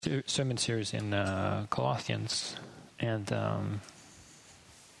sermon series in Colossians, and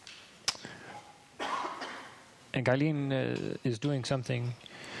Galen is doing something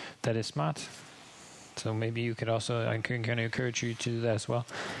that is smart. So maybe you could also, I can encourage you to do that as well,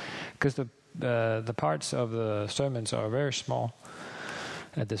 because the parts of the sermons are very small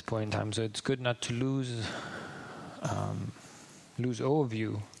at this point in time. So it's good not to lose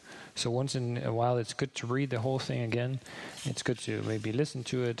overview. So once in a while, it's good to read the whole thing again. It's good to maybe listen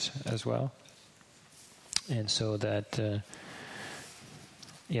to it as well, and so that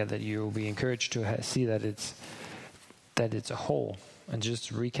that you will be encouraged to see that it's a whole. And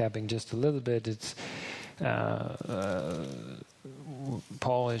just recapping just a little bit, it's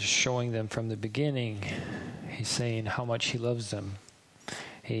Paul is showing them from the beginning. He's saying how much he loves them.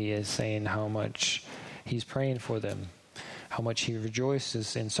 He is saying how much he's praying for them, how much he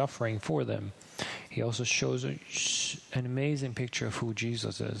rejoices in suffering for them. He also shows an amazing picture of who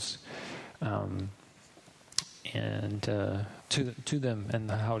Jesus is, and to them, and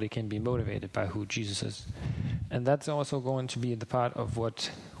how they can be motivated by who Jesus is. And that's also going to be the part of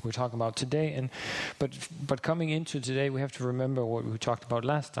what we're talking about today. But coming into today, we have to remember what we talked about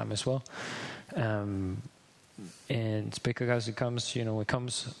last time as well. And it's because it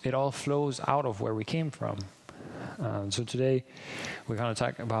all flows out of where we came from. So today we're going to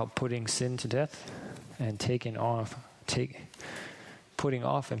talk about putting sin to death and putting off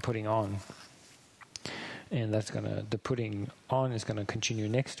and putting on. And the putting on is gonna continue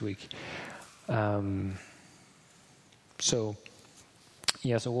next week. So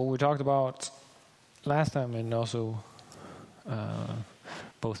what we talked about last time, and also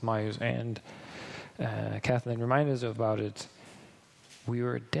both Myers and Kathleen reminded us about it. We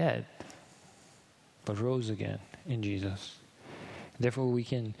were dead, but rose again in Jesus. Therefore, we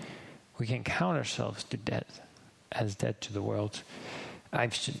can count ourselves to death, as dead to the world.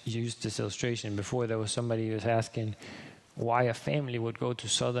 I've used this illustration before. There was somebody who was asking why a family would go to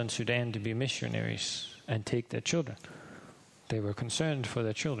southern Sudan to be missionaries and take their children. They were concerned for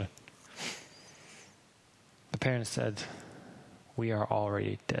their children. The parents said, "We are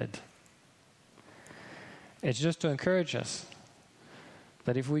already dead." It's just to encourage us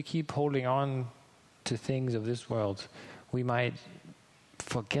that if we keep holding on to things of this world, we might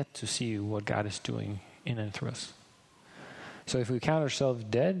forget to see what God is doing in and through us. So if we count ourselves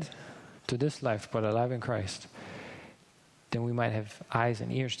dead to this life but alive in Christ, then we might have eyes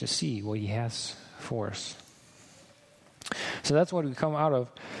and ears to see what He has for us. So that's what we come out of,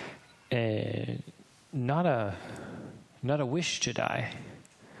 not a wish to die,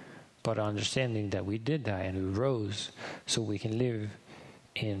 but understanding that we did die and we rose so we can live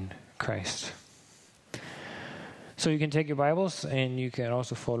in Christ. So you can take your Bibles and you can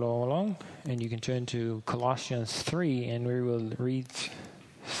also follow along, and you can turn to Colossians 3, and we will read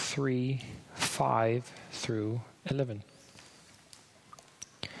 3:5 through 11.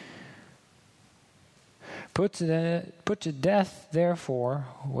 Put to death, therefore,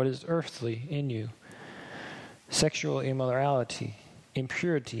 what is earthly in you: sexual immorality,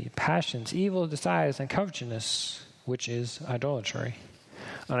 impurity, passions, evil desires, and covetousness, which is idolatry.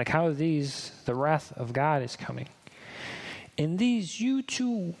 On account of these, the wrath of God is coming. In these you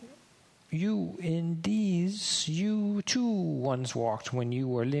too once walked when you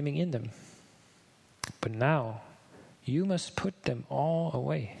were living in them. But now you must put them all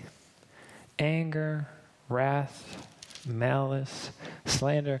away: anger, wrath, malice,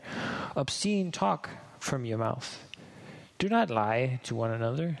 slander, obscene talk from your mouth. Do not lie to one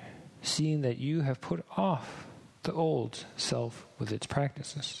another, seeing that you have put off the old self with its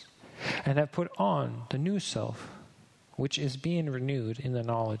practices, and have put on the new self, which is being renewed in the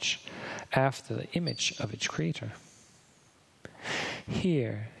knowledge after the image of its creator.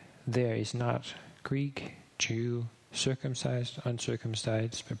 Here there is not Greek, Jew, circumcised,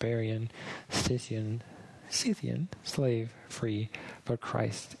 uncircumcised, barbarian, Scythian, slave, free, but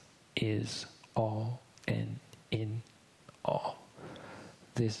Christ is all and in all.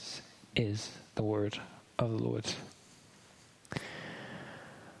 This is the word of the Lord.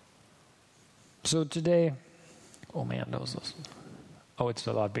 So today, oh man, that was awesome. Oh, it's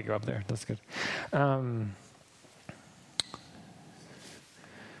a lot bigger up there. That's good.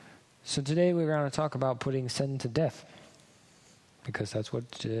 So today we're going to talk about putting sin to death, because that's what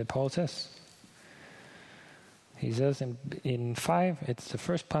Paul says. He says in 5, it's the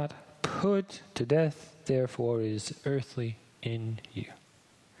first part: put to death, therefore, is earthly in you.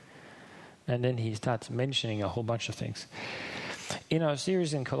 And then he starts mentioning a whole bunch of things. In our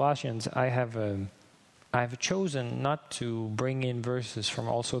series in Colossians, I've chosen not to bring in verses from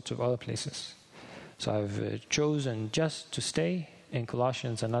all sorts of other places. So I've chosen just to stay in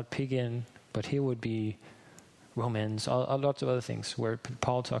Colossians and not pagan, but here would be Romans, lots of other things where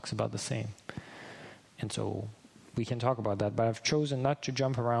Paul talks about the same. And so we can talk about that, but I've chosen not to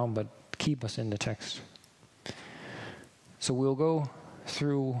jump around, but keep us in the text. So we'll go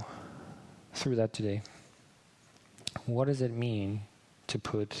through that today. What does it mean to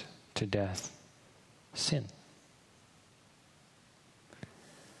put to death sin?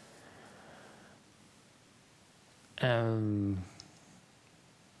 And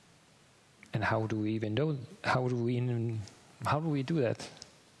how do we even do? How do we do that?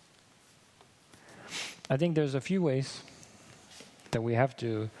 I think there's a few ways that we have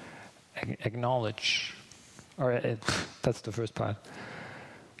to acknowledge. That's the first part.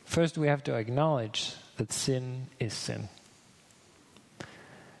 First, we have to acknowledge that sin is sin.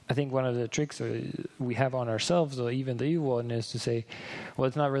 I think one of the tricks we have on ourselves, or even the evil one, is to say, well,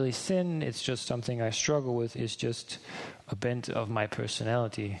 it's not really sin, it's just something I struggle with, it's just a bent of my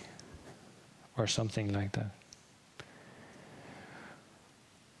personality, or something like that.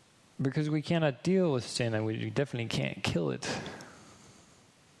 Because we cannot deal with sin, and we definitely can't kill it,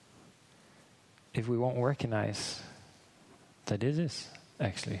 if we won't recognize that it is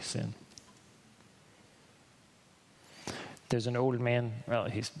actually sin. There's an old man, well,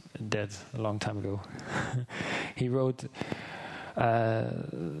 he's dead a long time ago. He wrote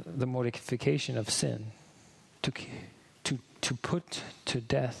The Mortification of Sin, to put to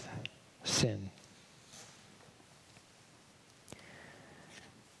death sin.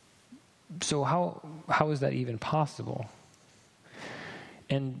 So how is that even possible?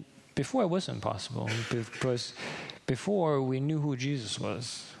 And before it wasn't possible, because before we knew who Jesus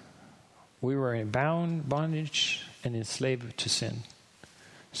was, we were in bondage and enslaved to sin.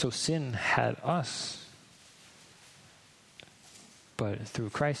 So sin had us. But through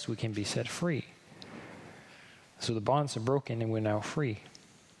Christ we can be set free. So the bonds are broken and we're now free.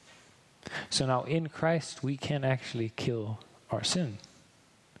 So now in Christ we can actually kill our sin.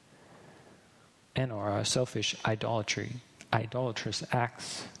 And our selfish idolatrous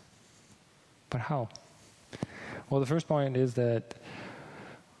acts. But how? Well, the first point is that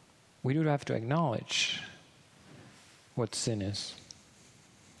we do have to acknowledge what sin is.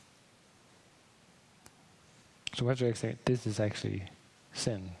 So we have to say, this is actually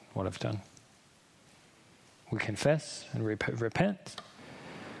sin, what I've done. We confess and repent.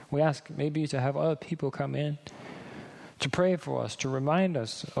 We ask maybe to have other people come in to pray for us, to remind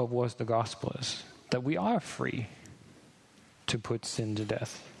us of what the gospel is, that we are free to put sin to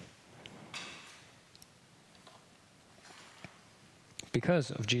death.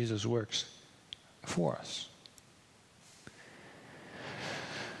 Because of Jesus' works for us.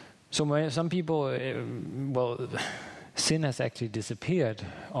 So some people, sin has actually disappeared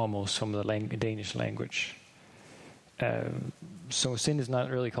almost from the Danish language. So sin is not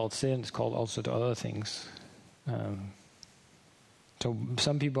really called sin, it's called also to other things. So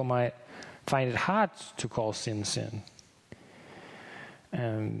some people might find it hard to call sin sin.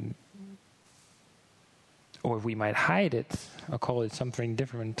 Or we might hide it or call it something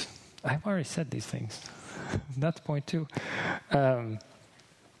different. I've already said these things. That's point two.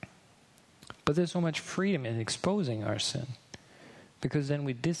 But there's so much freedom in exposing our sin, because then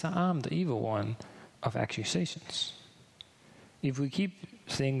we disarm the evil one of accusations. If we keep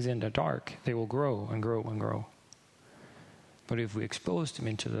things in the dark, they will grow and grow and grow. But if we expose them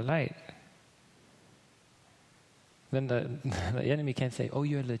into the light, then the enemy can't say, oh,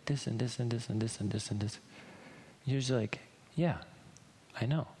 you're like this and this and this and this and this and this. You're just like, yeah, I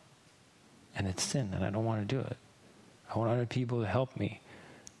know. And it's sin, and I don't want to do it. I want other people to help me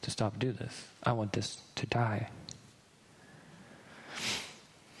to stop doing this. I want this to die.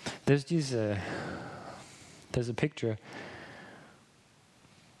 There's a picture.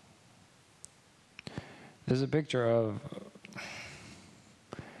 There's a picture of,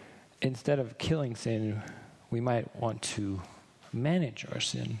 instead of killing sin, we might want to manage our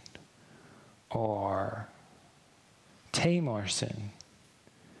sin or tame our sin.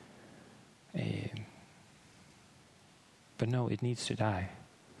 But no, it needs to die.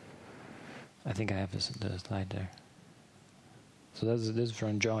 I think I have the slide there. So this is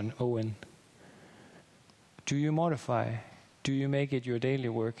from John Owen. Do you mortify? Do you make it your daily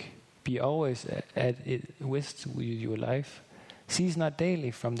work? Be always at it with your life. Cease not daily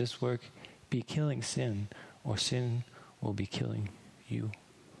from this work. Be killing sin, or sin will be killing you.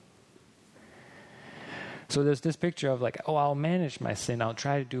 So there's this picture of like, oh, I'll manage my sin. I'll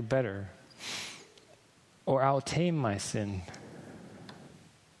try to do better. Or I'll tame my sin.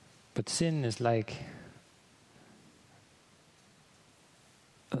 But sin is like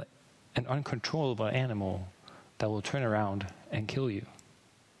an uncontrollable animal that will turn around and kill you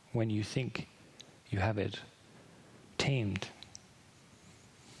when you think you have it tamed.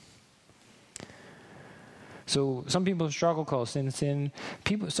 So some people struggle call sin.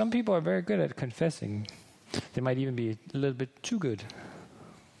 Some people are very good at confessing. They might even be a little bit too good.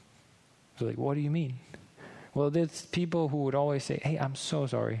 So like, what do you mean? Well, there's people who would always say, hey, I'm so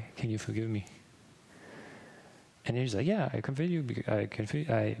sorry. Can you forgive me? And he's like, yeah, I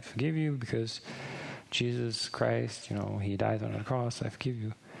forgive you because Jesus Christ, he died on the cross. I forgive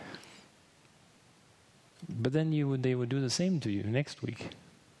you. But then they would do the same to you next week.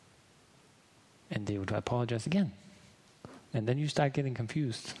 And they would apologize again. And then you start getting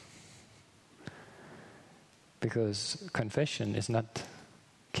confused. Because confession is not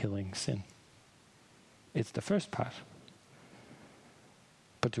killing sin. It's the first part.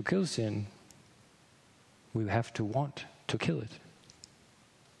 But to kill sin, we have to want to kill it.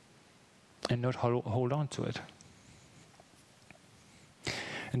 And not hold on to it.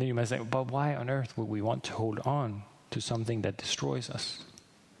 And then you might say, but why on earth would we want to hold on to something that destroys us?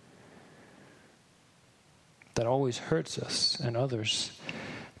 That always hurts us and others,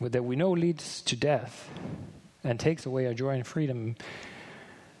 that we know leads to death and takes away our joy and freedom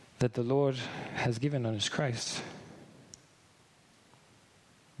that the Lord has given us Christ.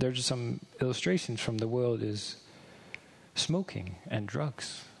 There's some illustrations from the world is smoking and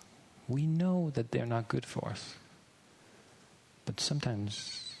drugs. We know that they're not good for us. But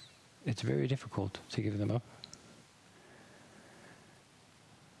sometimes it's very difficult to give them up.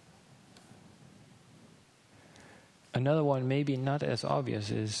 Another one, maybe not as obvious,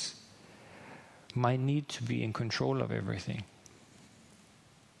 is my need to be in control of everything.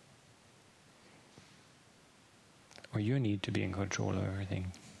 Or your need to be in control of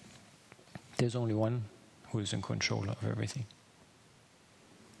everything. There's only one who is in control of everything.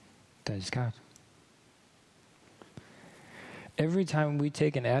 That is God. Every time we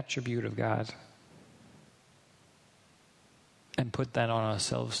take an attribute of God and put that on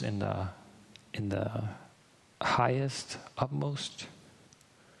ourselves in the highest, utmost,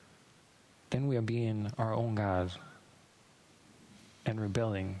 then we are being our own God and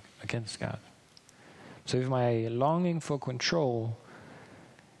rebelling against God. So if my longing for control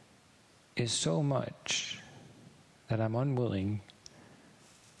is so much that I'm unwilling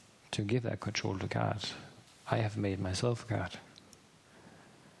to give that control to God, I have made myself God.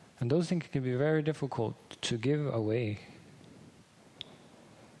 And those things can be very difficult to give away.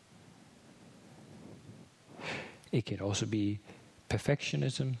 It can also be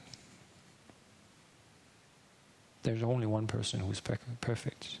perfectionism. There's only one person who is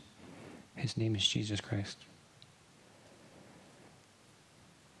perfect. His name is Jesus Christ.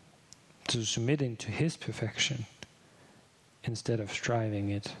 So submitting to His perfection instead of striving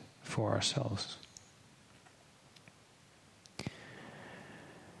it for ourselves.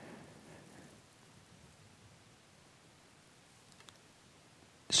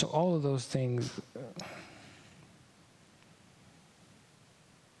 So all of those things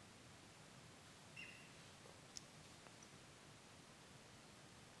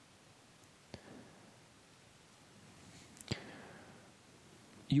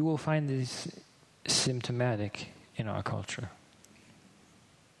you will find this symptomatic in our culture.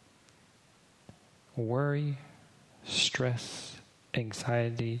 Worry, stress,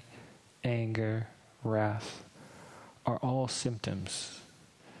 anxiety, anger, wrath are all symptoms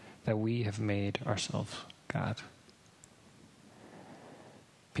that we have made ourselves God.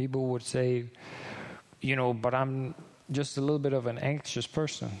 People would say, but I'm just a little bit of an anxious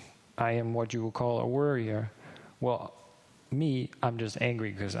person. I am what you would call a worrier. Well, I'm just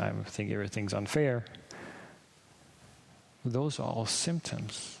angry because I think everything's unfair. Those are all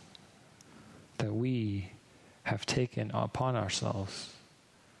symptoms that we have taken upon ourselves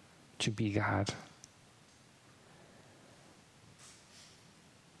to be God.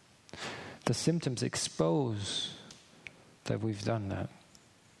 The symptoms expose that we've done that.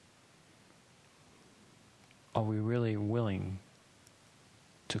 Are we really willing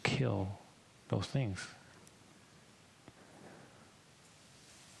to kill those things?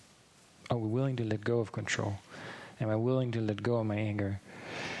 Are we willing to let go of control? Am I willing to let go of my anger?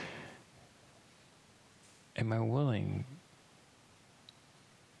 Am I willing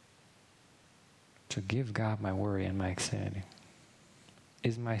to give God my worry and my anxiety?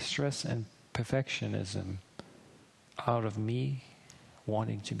 Is my stress and perfectionism out of me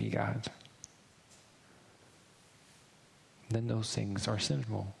wanting to be God? Then those things are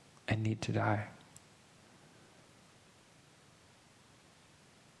sinful and need to die.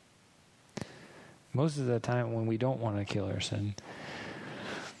 Most of the time when we don't want to kill our sin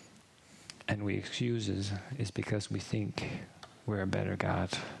and we excuse it, is because we think we're a better God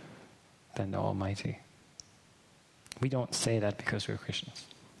than the Almighty. We don't say that because we're Christians.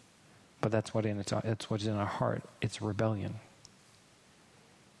 But that's what's in our heart. It's rebellion.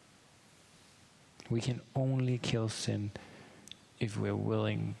 We can only kill sin if we're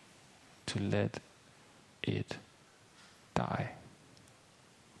willing to let it die.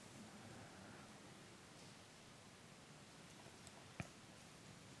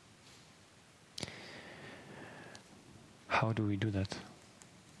 How do we do that?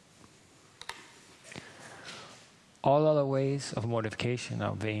 All other ways of mortification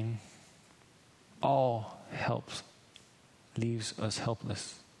are vain. All helps leaves us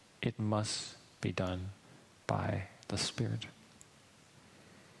helpless. It must be done by the Spirit.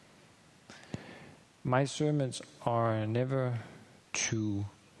 My sermons are never to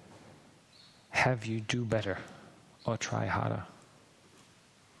have you do better or try harder,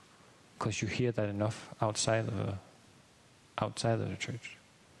 because you hear that enough outside of the church.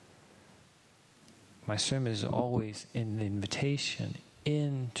 My sermon is always an invitation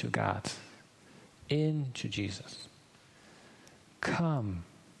into God, into Jesus. Come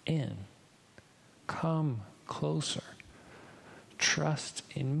in. Come closer. Trust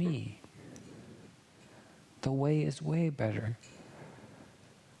in me. The way is way better.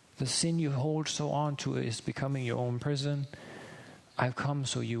 The sin you hold so on to is becoming your own prison. I've come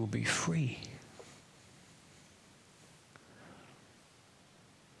so you will be free.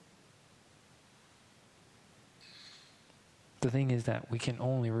 The thing is that we can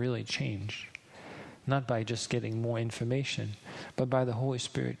only really change, not by just getting more information, but by the Holy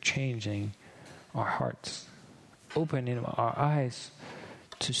Spirit changing our hearts, opening our eyes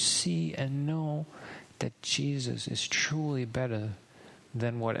to see and know that Jesus is truly better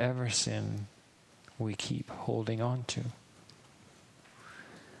than whatever sin we keep holding on to.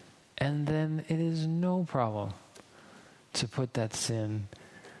 And then it is no problem to put that sin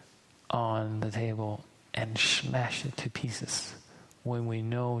on the table and smash it to pieces when we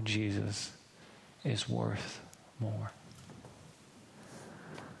know Jesus is worth more.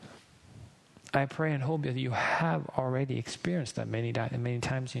 I pray and hope that you have already experienced that many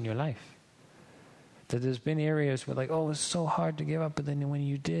times in your life. That there's been areas where like, oh, it's so hard to give up, but then when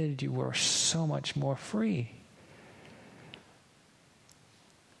you did, you were so much more free.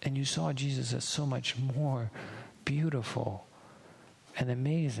 And you saw Jesus as so much more beautiful and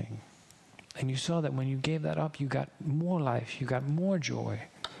amazing. And you saw that when you gave that up, you got more life, you got more joy.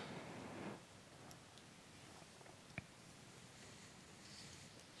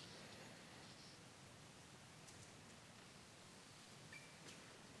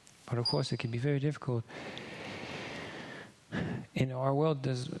 But of course, it can be very difficult. In our world,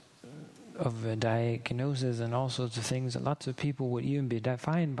 there's of diagnosis and all sorts of things, lots of people would even be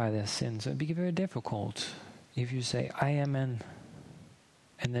defined by their sins. So it'd be very difficult if you say, I am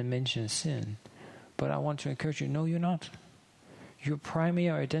and then mention sin. But I want to encourage you, no, you're not. Your primary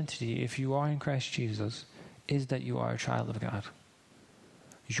identity, if you are in Christ Jesus, is that you are a child of God.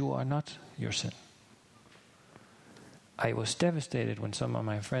 You are not your sin. I was devastated when some of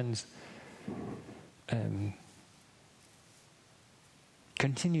my friends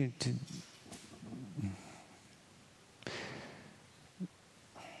continued to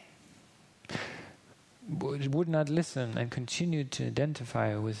would not listen and continued to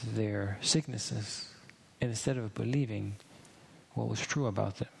identify with their sicknesses instead of believing what was true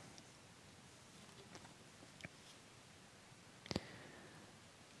about them.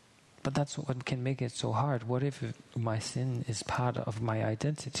 But that's what can make it so hard. What if my sin is part of my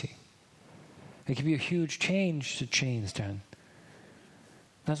identity? It can be a huge change to change then.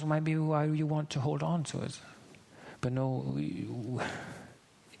 That's might be why you want to hold on to it. But no,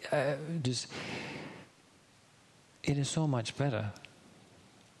 it is so much better.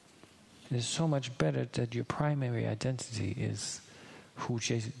 It is so much better that your primary identity is who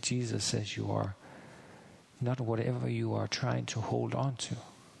Jesus says you are, not whatever you are trying to hold on to.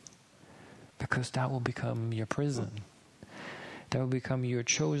 Because that will become your prison. That will become your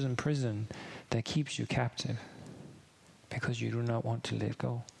chosen prison that keeps you captive. Because you do not want to let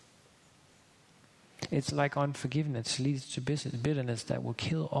go. It's like unforgiveness leads to bitterness that will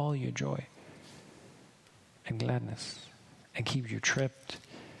kill all your joy and gladness and keep you trapped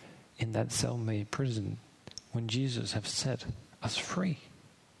in that cell-made prison when Jesus has set us free.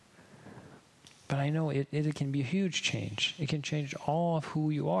 But I know it can be a huge change. It can change all of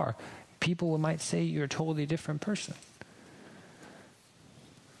who you are. People might say you're a totally different person.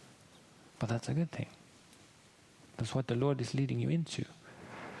 But that's a good thing. That's what the Lord is leading you into.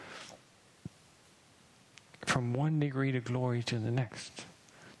 From one degree of glory to the next.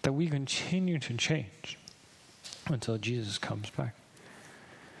 That we continue to change. until Jesus comes back.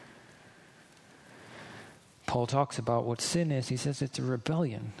 Paul talks about what sin is. He says it's a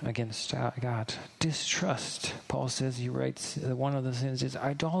rebellion against God. Distrust. Paul says, he writes, one of the sins is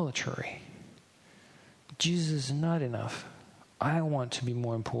idolatry. Jesus is not enough. I want to be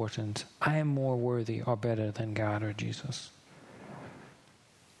more important. I am more worthy or better than God or Jesus.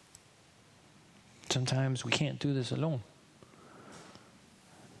 Sometimes we can't do this alone.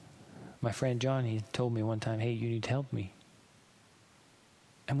 My friend John, he told me one time, hey, you need to help me.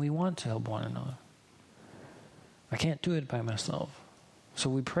 And we want to help one another. I can't do it by myself. So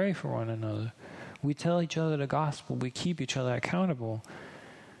we pray for one another. We tell each other the gospel. We keep each other accountable.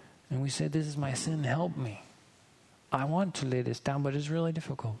 And we say, this is my sin, help me. I want to lay this down, but it's really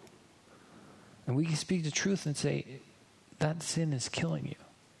difficult. And we can speak the truth and say, that sin is killing you.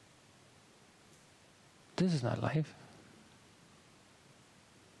 This is not life.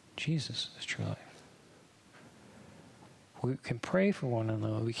 Jesus is true life. We can pray for one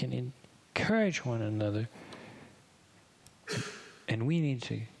another. We can encourage one another. And we need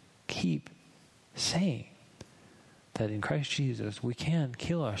to keep saying that in Christ Jesus we can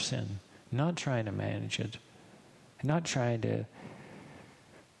kill our sin, not trying to manage it, not trying to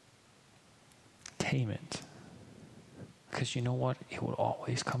tame it. Because you know what? It will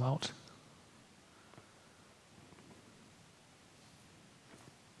always come out.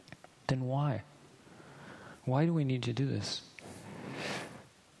 Then why? Why do we need to do this?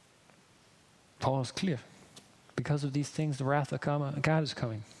 Paul is clear. Because of these things, the wrath of God is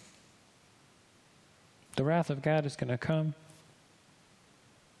coming. The wrath of God is going to come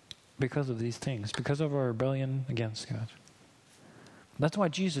because of these things, because of our rebellion against God. That's why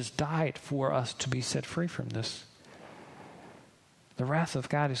Jesus died for us to be set free from this. The wrath of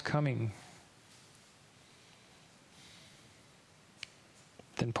God is coming.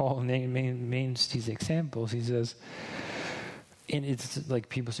 Then Paul names these examples. He says, and it's like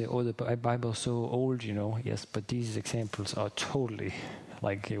people say, oh, the Bible is so old, you know. Yes, but these examples are totally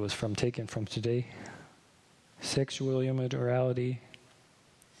like it was taken from today. Sexual immorality,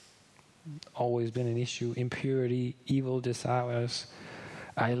 always been an issue. Impurity, evil desires.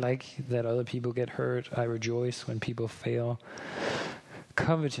 I like that other people get hurt. I rejoice when people fail.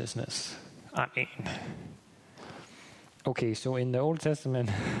 Covetousness. I mean, okay, so in the Old Testament,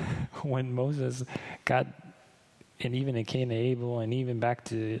 when Moses got, and even in Cain and Abel, and even back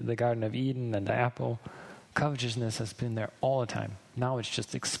to the Garden of Eden and the apple, covetousness has been there all the time. Now it's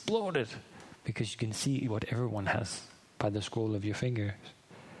just exploded because you can see what everyone has by the scroll of your fingers.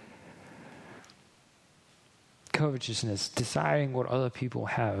 Covetousness, desiring what other people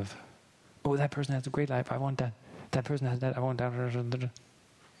have. Oh, that person has a great life, I want that. That person has that, I want that.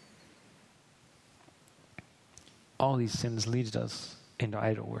 All these sins lead us into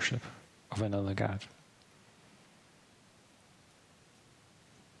idol worship of another God.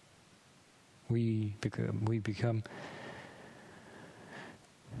 We become,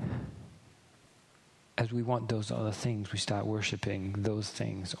 as we want those other things, we start worshiping those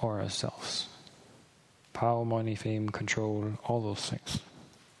things or ourselves. Power, money, fame, control, all those things.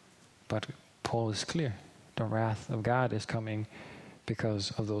 But Paul is clear. The wrath of God is coming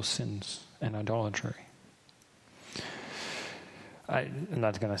because of those sins and idolatry. I'm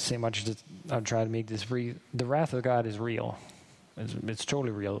not going to say much. I'll try to make this brief. The wrath of God is real. It's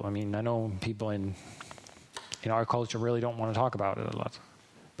totally real. I mean, I know people in our culture really don't want to talk about it a lot.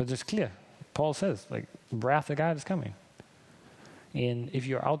 But it's clear. Paul says, the wrath of God is coming. And if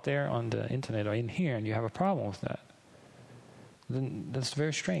you're out there on the internet or in here and you have a problem with that, then that's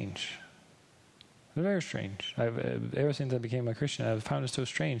very strange. Very strange. Ever since I became a Christian, I've found it so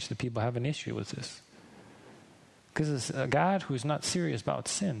strange that people have an issue with this. Because it's a God who's not serious about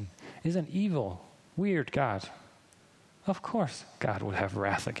sin is an evil, weird God. Of course God would have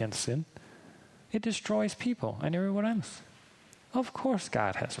wrath against sin. It destroys people and everyone else. Of course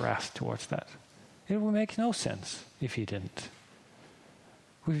God has wrath towards that. It would make no sense if he didn't.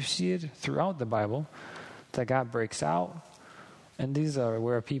 We see it throughout the Bible that God breaks out, and these are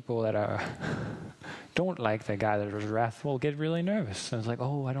where people that don't like the God that is wrathful get really nervous. And it's like,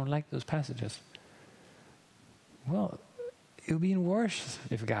 oh, I don't like those passages. Well, it would be worse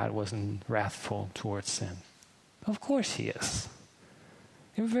if God wasn't wrathful towards sin. Of course he is.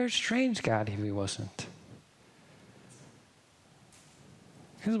 It would be a very strange God if he wasn't.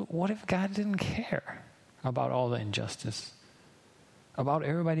 Because what if God didn't care about all the injustice? About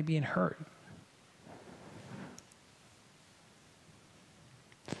everybody being hurt?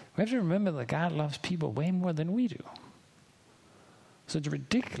 We have to remember that God loves people way more than we do. So it's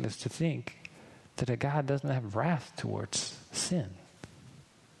ridiculous to think that a God doesn't have wrath towards sin.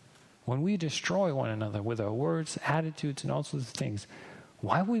 when we destroy one another with our words, attitudes, and all sorts of things,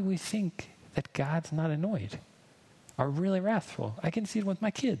 why would we think that God's not annoyed or really wrathful? I can see it with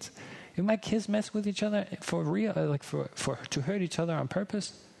my kids. If my kids mess with each other for real, for to hurt each other on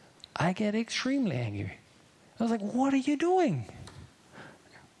purpose, I get extremely angry. I was like, what are you doing?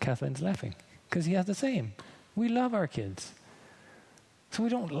 Kathleen's laughing because he has the same. We love our kids. So we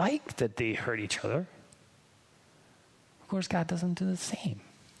don't like that they hurt each other. Of course, God doesn't do the same.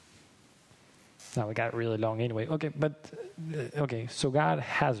 Now, we got really long anyway. Okay, so God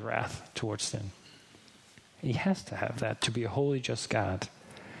has wrath towards sin. He has to have that to be a holy, just God.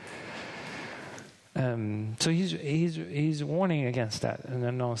 So he's warning against that. And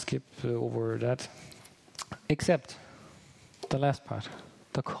then I'll skip over that. Except the last part.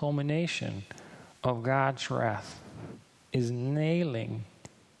 The culmination of God's wrath is nailing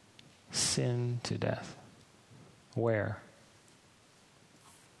sin to death. Where?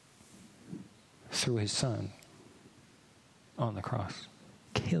 Through his Son on the cross.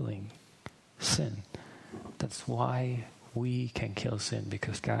 Killing sin. That's why we can kill sin,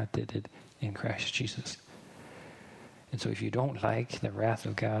 because God did it in Christ Jesus. And so if you don't like the wrath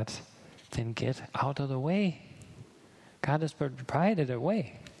of God, then get out of the way. God has provided a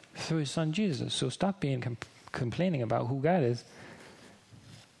way through his Son Jesus. So stop being complaining about who God is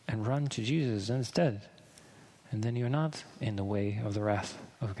and run to Jesus instead. And then you're not in the way of the wrath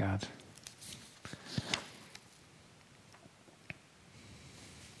of God.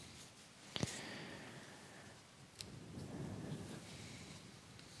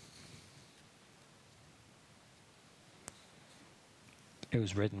 It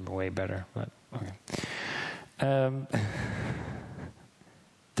was written way better, but okay.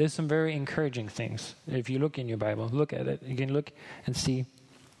 There's some very encouraging things. If you look in your Bible, look at it. You can look and see.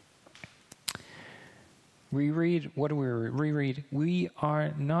 Reread. What do we reread? We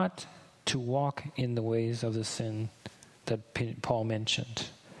are not to walk in the ways of the sin that Paul mentioned.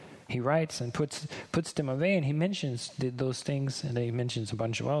 He writes and puts them away, and he mentions those things, and he mentions a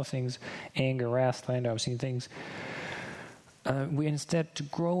bunch of other things: anger, wrath, slander, obscene things. We instead to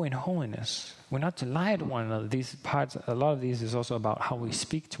grow in holiness. We're not to lie to one another. These parts, a lot of these is also about how we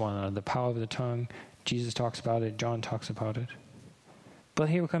speak to one another, the power of the tongue. Jesus talks about it. John talks about it. But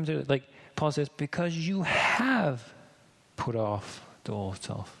here we come to, like Paul says, because you have put off the old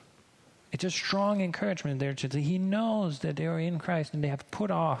self. It's a strong encouragement there. He knows that they are in Christ and they have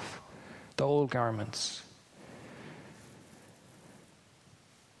put off the old garments.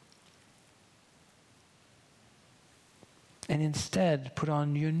 And instead, put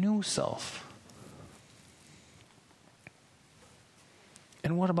on your new self.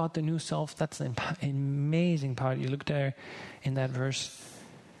 And what about the new self? That's an amazing part. You look there in that verse,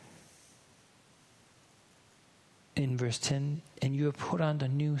 in verse 10, and you have put on the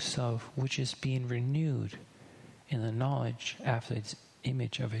new self, which is being renewed in the knowledge after its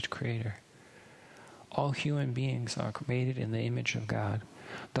image of its creator. All human beings are created in the image of God.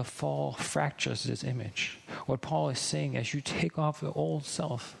 The fall fractures this image. What Paul is saying, as you take off the old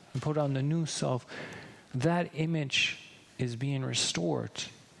self and put on the new self, that image is being restored,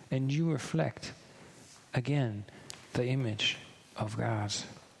 and you reflect again the image of God,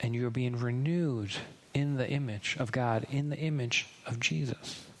 and you are being renewed in the image of God, in the image of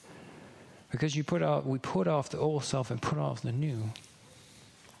Jesus, because we put off the old self and put off the new.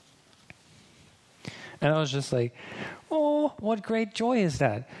 And I was just like, oh, what great joy is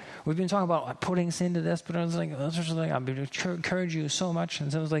that? We've been talking about putting sin to death, but I was like, I've been encourage you so much.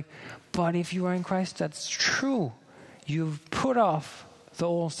 And so I was like, but if you are in Christ, that's true. You've put off the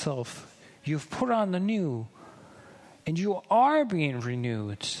old self. You've put on the new. And you are being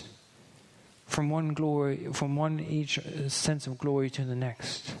renewed from one each sense of glory to the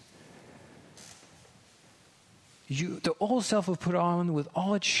next. The old self was put on with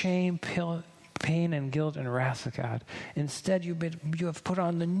all its shame, pain and guilt and wrath of God. Instead, you have put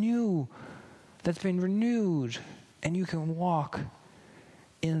on the new that's been renewed, and you can walk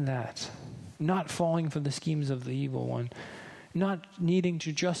in that, not falling for the schemes of the evil one, not needing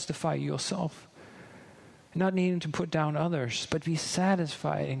to justify yourself, not needing to put down others, but be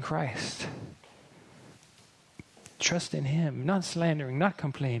satisfied in Christ. Trust in Him, not slandering, not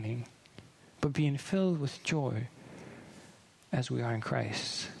complaining, but being filled with joy as we are in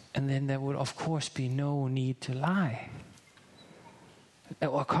Christ. And then there would, of course, be no need to lie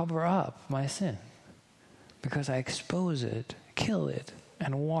or cover up my sin, because I expose it, kill it,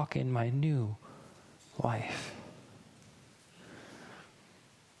 and walk in my new life.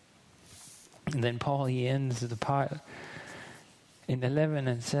 And then Paul, he ends the part in 11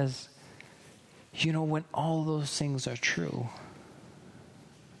 and says, when all those things are true,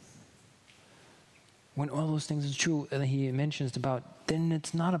 When all those things are true, and he mentions about, then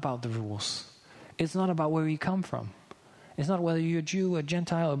it's not about the rules. It's not about where you come from. It's not whether you're a Jew, a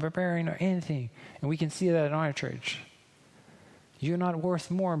Gentile, a barbarian, or anything. And we can see that in our church. You're not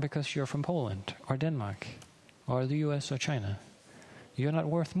worth more because you're from Poland, or Denmark, or the US, or China. You're not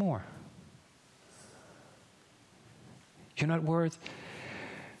worth more. You're not worth...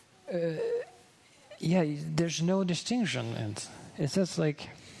 there's no distinction. And it's just like...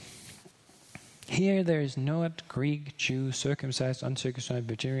 Here there is not Greek, Jew, circumcised, uncircumcised,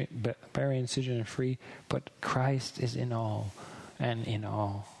 barbarian, Scythian, and free, but Christ is in all and in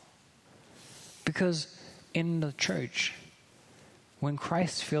all. Because in the church, when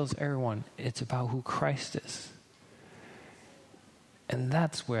Christ fills everyone, it's about who Christ is. And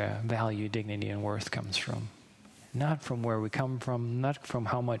that's where value, dignity, and worth comes from. Not from where we come from, not from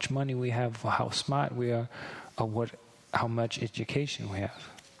how much money we have, or how smart we are, or how much education we have,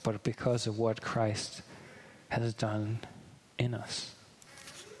 but because of what Christ has done in us.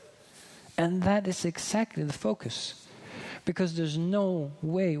 And that is exactly the focus. Because there's no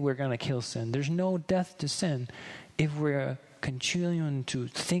way we're going to kill sin. There's no death to sin if we're continuing to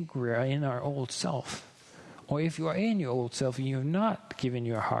think we're in our old self. Or if you are in your old self and you have not given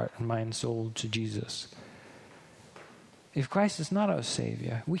your heart and mind and soul to Jesus. If Christ is not our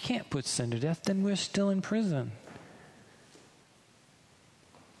Savior, we can't put sin to death, then we're still in prison.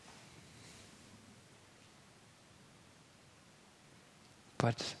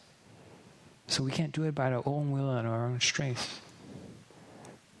 But, so we can't do it by our own will and our own strength.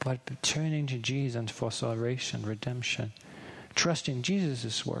 But turning to Jesus for salvation, redemption, trusting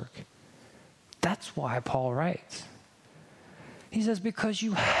Jesus' work. That's why Paul writes. He says, because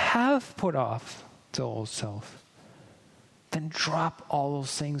you have put off the old self, then drop all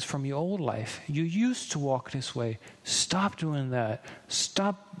those things from your old life. You used to walk this way. Stop doing that.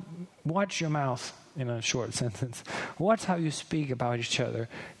 Watch your mouth. In a short sentence, watch how you speak about each other.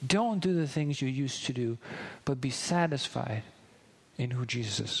 Don't do the things you used to do, but be satisfied in who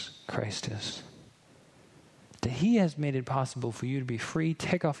Jesus Christ is. That He has made it possible for you to be free,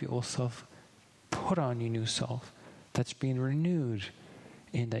 take off your old self, put on your new self that's being renewed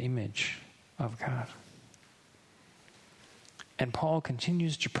in the image of God. And Paul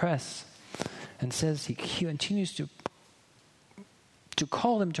continues to press and says he continues to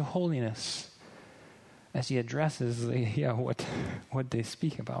call them to holiness as he addresses what they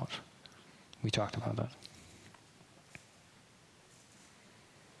speak about. We talked about that.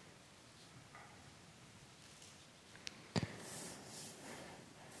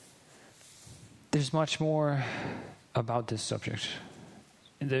 There's much more about this subject.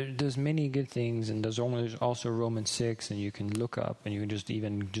 There's many good things, and there's also Romans 6, and you can look up, and you can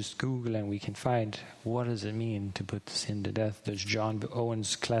just Google, and we can find what does it mean to put sin to death. There's John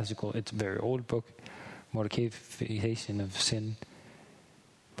Owen's classical, it's a very old book, Mortification of Sin.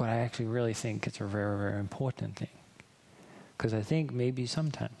 But I actually really think it's a very, very important thing. Because I think maybe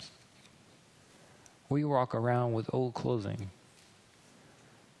sometimes we walk around with old clothing.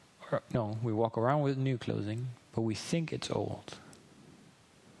 We walk around with new clothing, but we think it's old.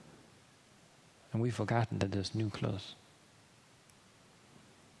 And we've forgotten that there's new clothes.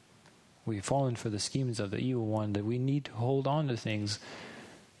 We've fallen for the schemes of the evil one, that we need to hold on to things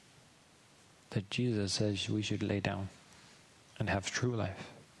that Jesus says we should lay down and have true life.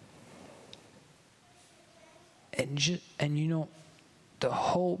 And you know, the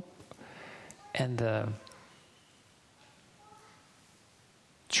hope and the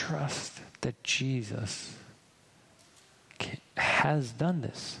trust that Jesus has done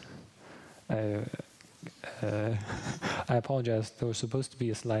this. I apologize. There was supposed to be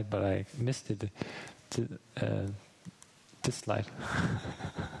a slide, but I missed it. This slide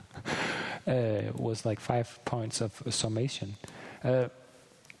was like 5 points of summation. But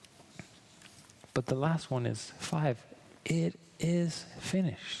the last one is 5. It is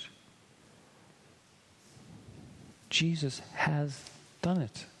finished. Jesus has done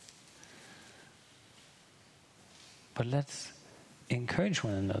it. But let's encourage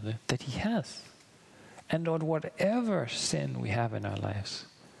one another that He has. And on whatever sin we have in our lives,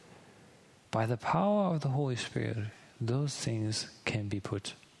 by the power of the Holy Spirit, those things can be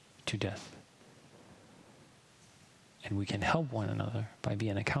put to death. And we can help one another by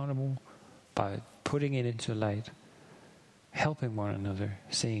being accountable, by putting it into light, helping one another,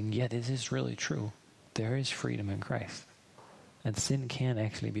 saying, yeah, this is really true. There is freedom in Christ. And sin can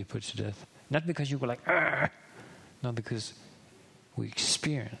actually be put to death. Not because you go like, "Argh!" No, because we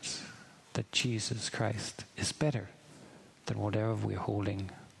experience that Jesus Christ is better than whatever we're holding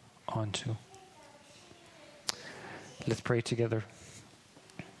on to. Let's pray together.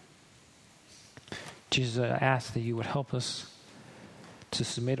 Jesus, I ask that you would help us to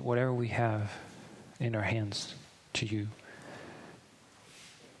submit whatever we have in our hands to you.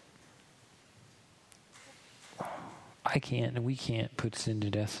 I can't and we can't put sin to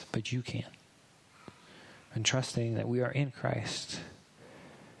death, but you can. And trusting that we are in Christ,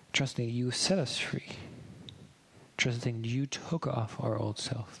 trusting that you set us free, trusting you took off our old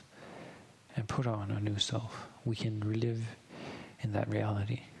self and put on a new self, we can live in that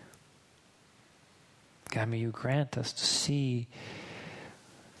reality. God, may you grant us to see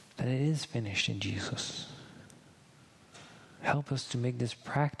that it is finished in Jesus. Help us to make this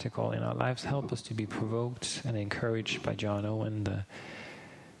practical in our lives. Help us to be provoked and encouraged by John Owen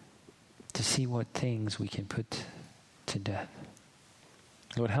to see what things we can put to death.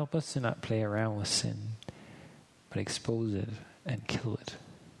 Lord, help us to not play around with sin, but expose it and kill it.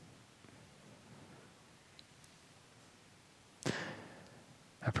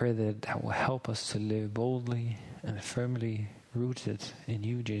 I pray that that will help us to live boldly and firmly rooted in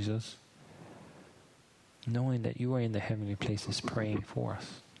you, Jesus, knowing that you are in the heavenly places praying for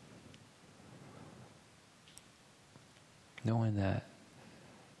us, knowing that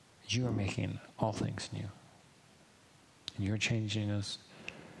you are making all things new, and you're changing us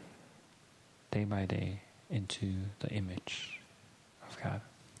day by day into the image of God.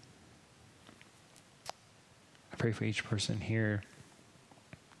 I pray for each person here.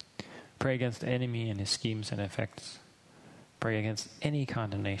 Pray against the enemy and his schemes and effects. Pray against any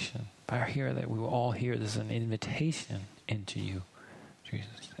condemnation. But I hear that we will all hear this as an invitation into you,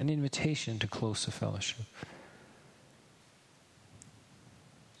 Jesus. An invitation to closer fellowship.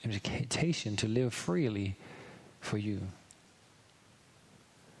 An invitation to live freely for you.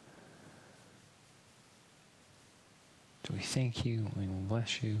 So we thank you and we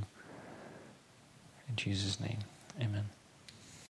bless you. In Jesus' name, amen.